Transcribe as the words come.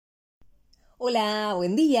Hola,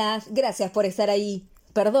 buen día. Gracias por estar ahí.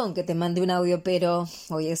 Perdón que te mande un audio, pero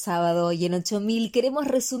hoy es sábado y en 8000 queremos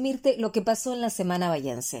resumirte lo que pasó en la semana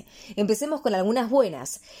bahiense. Empecemos con algunas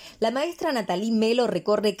buenas. La maestra Natalie Melo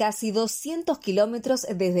recorre casi 200 kilómetros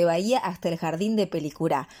desde Bahía hasta el Jardín de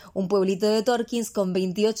Pelicurá, un pueblito de Torkins con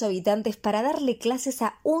 28 habitantes, para darle clases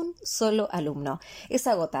a un solo alumno. Es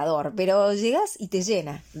agotador, pero llegas y te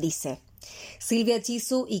llena, dice. Silvia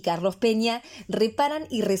Chisu y Carlos Peña reparan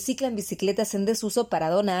y reciclan bicicletas en desuso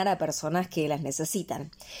para donar a personas que las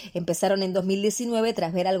necesitan. Empezaron en 2019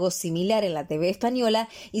 tras ver algo similar en la TV española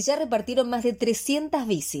y ya repartieron más de 300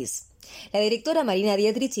 bicis. La directora Marina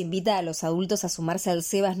Dietrich invita a los adultos a sumarse al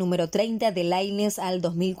SEBAS número 30 de Lainez al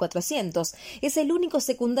 2400. Es el único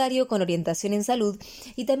secundario con orientación en salud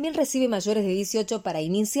y también recibe mayores de 18 para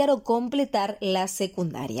iniciar o completar la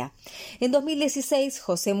secundaria. En 2016,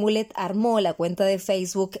 José Mulet armó la cuenta de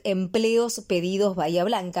Facebook Empleos Pedidos Bahía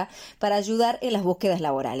Blanca para ayudar en las búsquedas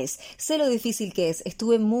laborales. Sé lo difícil que es.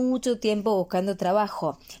 Estuve mucho tiempo buscando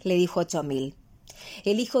trabajo, le dijo 8000.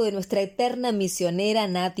 El hijo de nuestra eterna misionera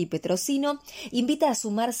Nati Petrosino invita a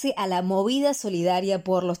sumarse a la movida solidaria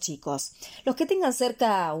por los chicos. Los que tengan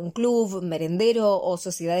cerca un club, merendero o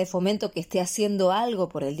sociedad de fomento que esté haciendo algo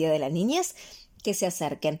por el Día de la Niñez, que se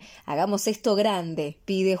acerquen. Hagamos esto grande,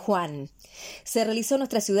 pide Juan. Se realizó en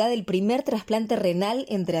nuestra ciudad el primer trasplante renal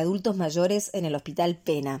entre adultos mayores en el Hospital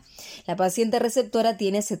Pena. La paciente receptora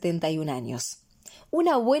tiene 71 años.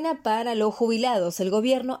 Una buena para los jubilados. El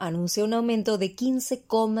gobierno anunció un aumento de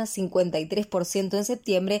 15,53% en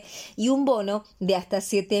septiembre y un bono de hasta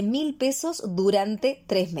 7.000 pesos durante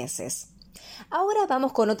 3 meses. Ahora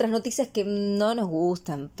vamos con otras noticias que no nos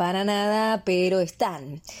gustan para nada, pero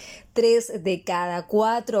están. 3 de cada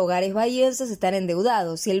 4 hogares bahienses están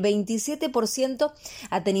endeudados y el 27%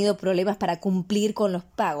 ha tenido problemas para cumplir con los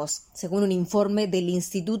pagos, según un informe del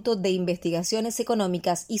Instituto de Investigaciones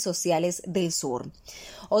Económicas y Sociales del Sur.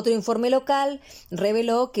 Otro informe local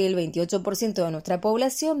reveló que el 28% de nuestra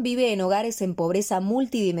población vive en hogares en pobreza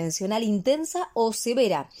multidimensional intensa o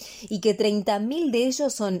severa y que 30.000 de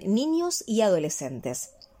ellos son niños y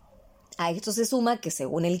adolescentes. A esto se suma que,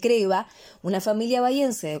 según el CREVA, una familia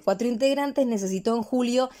bahiense de 4 integrantes necesitó en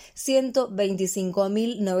julio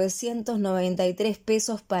 125.993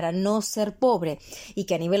 pesos para no ser pobre y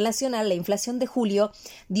que a nivel nacional la inflación de julio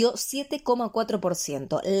dio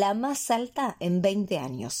 7,4%, la más alta en 20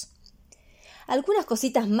 años. Algunas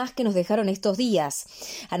cositas más que nos dejaron estos días.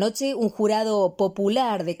 Anoche un jurado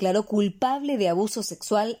popular declaró culpable de abuso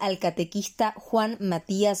sexual al catequista Juan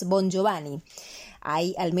Matías Bongiovanni.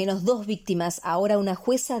 Hay al menos 2 víctimas. Ahora una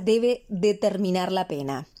jueza debe determinar la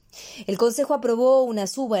pena. El Consejo aprobó una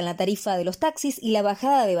suba en la tarifa de los taxis y la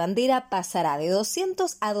bajada de bandera pasará de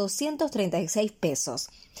 200 a 236 pesos.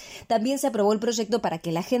 También se aprobó el proyecto para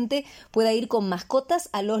que la gente pueda ir con mascotas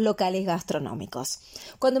a los locales gastronómicos.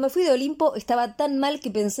 Cuando me fui de Olimpo estaba tan mal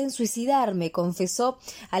que pensé en suicidarme, confesó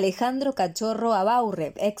Alejandro Cachorro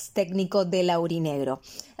Abaurre, ex técnico de Laurinegro.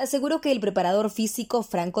 Aseguró que el preparador físico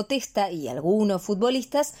Franco Testa y algunos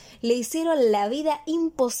futbolistas le hicieron la vida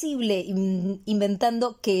imposible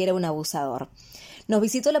inventando que era un abusador. Nos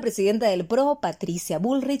visitó la presidenta del PRO, Patricia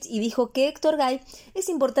Bullrich, y dijo que Héctor Gay es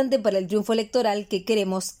importante para el triunfo electoral que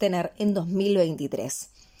queremos tener en 2023.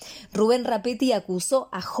 Rubén Rapetti acusó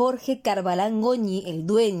a Jorge Carvalán Goñi, el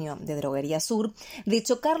dueño de Droguería Sur, de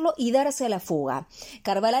chocarlo y darse a la fuga.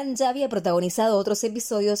 Carvalán ya había protagonizado otros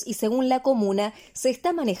episodios y, según la comuna, se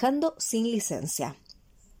está manejando sin licencia.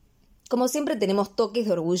 Como siempre tenemos toques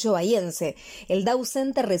de orgullo bahiense. El Dow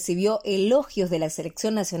Center recibió elogios de la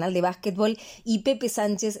Selección Nacional de Básquetbol y Pepe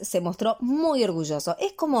Sánchez se mostró muy orgulloso.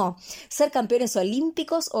 Es como ser campeones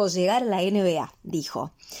olímpicos o llegar a la NBA,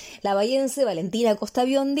 dijo. La bahiense Valentina Costa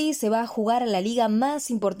Biondi se va a jugar a la liga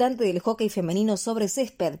más importante del hockey femenino sobre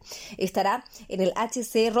césped. Estará en el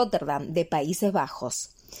HC Rotterdam de Países Bajos.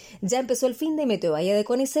 Ya empezó el fin de Meteo Bahía de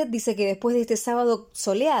Conicet. Dice que después de este sábado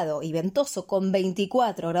soleado y ventoso con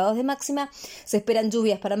 24 grados de máxima, se esperan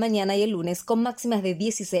lluvias para mañana y el lunes con máximas de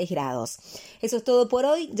 16 grados. Eso es todo por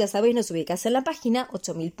hoy. Ya sabéis, nos ubicás en la página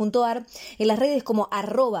 8000.ar, en las redes como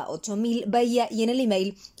 @8000bahía y en el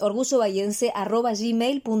email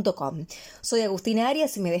orgullobahiense@gmail.com. Soy Agustina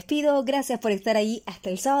Arias y me despido. Gracias por estar ahí hasta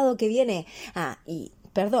el sábado que viene. Y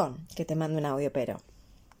perdón que te mando un audio, pero